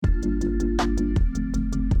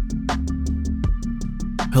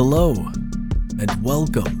Hello, and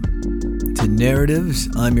welcome to Narratives.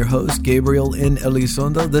 I'm your host, Gabriel N.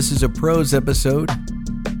 Elizondo. This is a prose episode.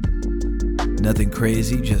 Nothing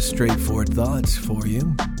crazy, just straightforward thoughts for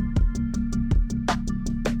you.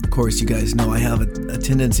 Of course, you guys know I have a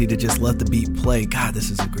tendency to just let the beat play. God, this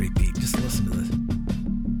is a great beat. Just listen to this.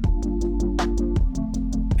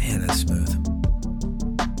 Man, that's smooth.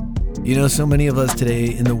 You know, so many of us today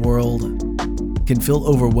in the world can feel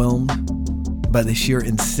overwhelmed by the sheer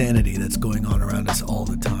insanity that's going on around us all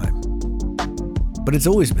the time. But it's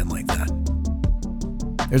always been like that.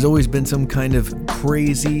 There's always been some kind of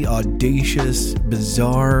crazy, audacious,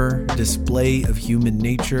 bizarre display of human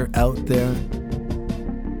nature out there.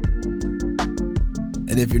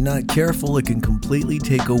 And if you're not careful, it can completely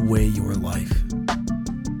take away your life.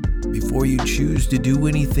 Before you choose to do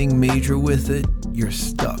anything major with it, you're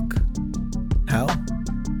stuck. How?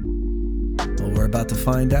 Well, we're about to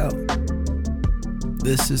find out.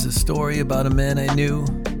 This is a story about a man I knew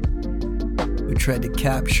who tried to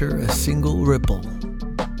capture a single ripple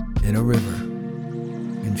in a river.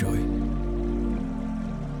 Enjoy.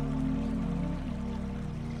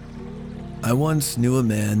 I once knew a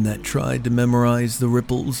man that tried to memorize the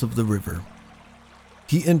ripples of the river.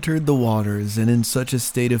 He entered the waters, and in such a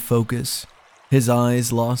state of focus, his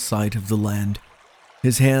eyes lost sight of the land.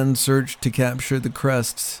 His hands searched to capture the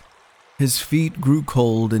crests. His feet grew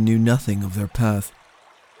cold and knew nothing of their path.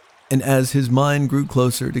 And as his mind grew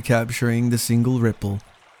closer to capturing the single ripple,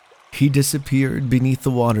 he disappeared beneath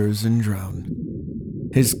the waters and drowned.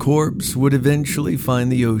 His corpse would eventually find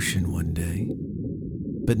the ocean one day,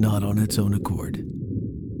 but not on its own accord.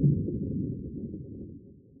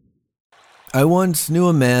 I once knew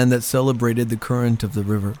a man that celebrated the current of the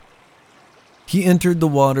river. He entered the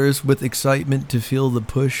waters with excitement to feel the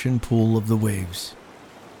push and pull of the waves.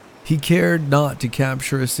 He cared not to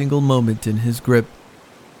capture a single moment in his grip,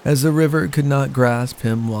 as the river could not grasp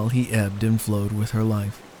him while he ebbed and flowed with her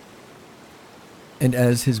life. And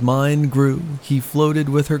as his mind grew, he floated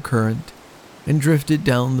with her current and drifted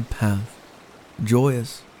down the path,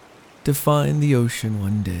 joyous to find the ocean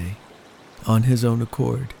one day on his own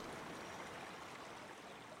accord.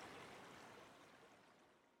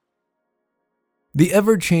 The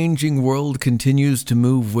ever-changing world continues to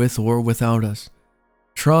move with or without us.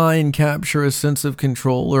 Try and capture a sense of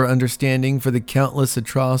control or understanding for the countless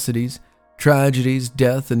atrocities, tragedies,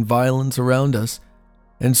 death, and violence around us,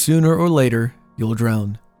 and sooner or later, you'll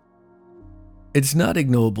drown. It's not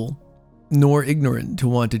ignoble, nor ignorant to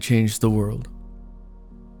want to change the world.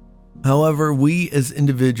 However, we as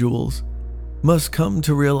individuals must come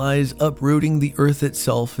to realize uprooting the earth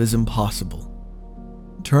itself is impossible.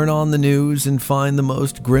 Turn on the news and find the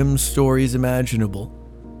most grim stories imaginable.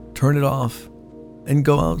 Turn it off and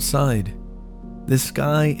go outside. The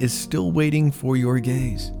sky is still waiting for your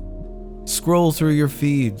gaze. Scroll through your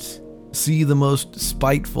feeds. See the most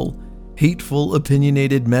spiteful, hateful,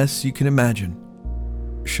 opinionated mess you can imagine.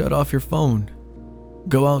 Shut off your phone.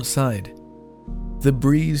 Go outside. The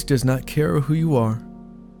breeze does not care who you are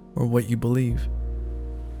or what you believe.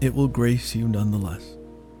 It will grace you nonetheless.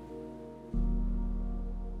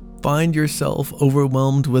 Find yourself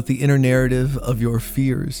overwhelmed with the inner narrative of your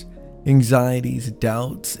fears, anxieties,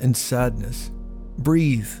 doubts, and sadness.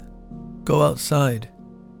 Breathe. Go outside.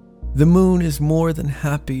 The moon is more than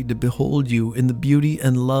happy to behold you in the beauty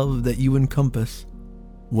and love that you encompass,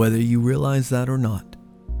 whether you realize that or not.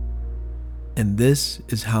 And this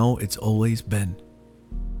is how it's always been.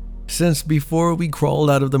 Since before we crawled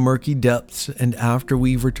out of the murky depths and after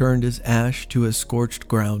we've returned as ash to a scorched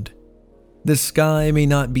ground, the sky may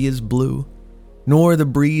not be as blue, nor the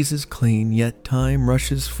breeze is clean, yet time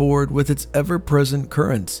rushes forward with its ever-present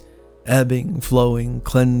currents, ebbing, flowing,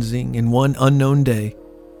 cleansing in one unknown day.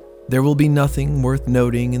 There will be nothing worth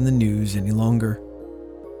noting in the news any longer.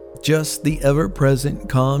 Just the ever-present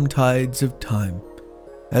calm tides of time,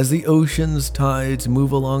 as the ocean's tides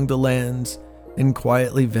move along the lands and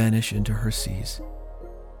quietly vanish into her seas.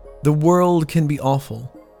 The world can be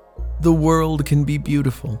awful. The world can be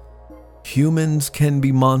beautiful. Humans can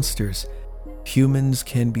be monsters. Humans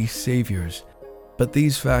can be saviors, but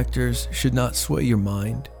these factors should not sway your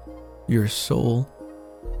mind, your soul,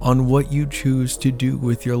 on what you choose to do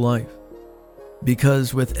with your life.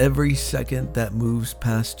 Because with every second that moves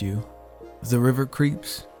past you, the river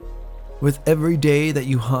creeps. With every day that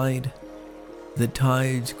you hide, the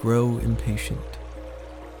tides grow impatient.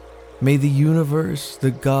 May the universe,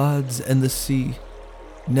 the gods, and the sea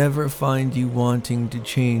never find you wanting to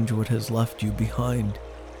change what has left you behind,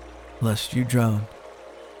 lest you drown.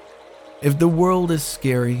 If the world is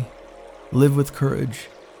scary, live with courage.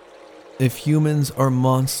 If humans are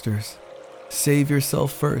monsters, Save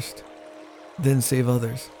yourself first, then save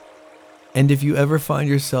others. And if you ever find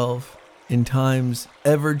yourself in time's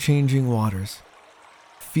ever-changing waters,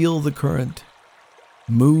 feel the current,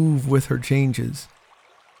 move with her changes.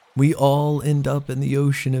 We all end up in the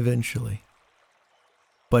ocean eventually,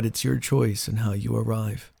 but it's your choice in how you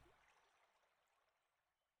arrive.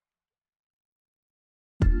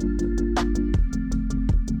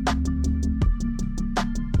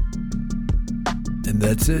 And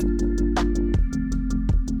that's it.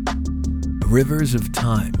 Rivers of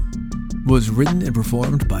Time was written and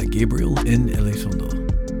performed by Gabriel N. Elizondo.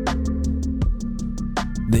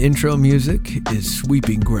 The intro music is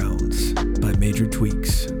Sweeping Grounds by Major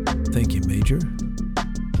Tweaks. Thank you, Major.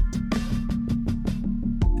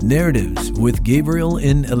 Narratives with Gabriel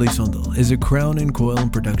N. Elizondo is a Crown and Coil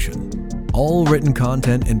production. All written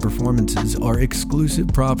content and performances are exclusive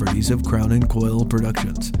properties of Crown and Coil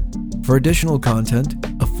Productions. For additional content,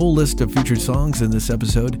 a full list of featured songs in this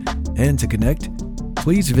episode, and to connect,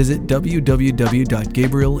 please visit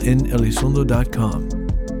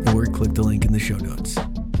www.gabrielnelizondo.com or click the link in the show notes.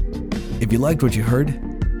 If you liked what you heard,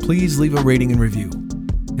 please leave a rating and review.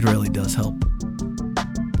 It really does help.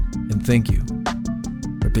 And thank you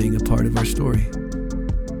for being a part of our story.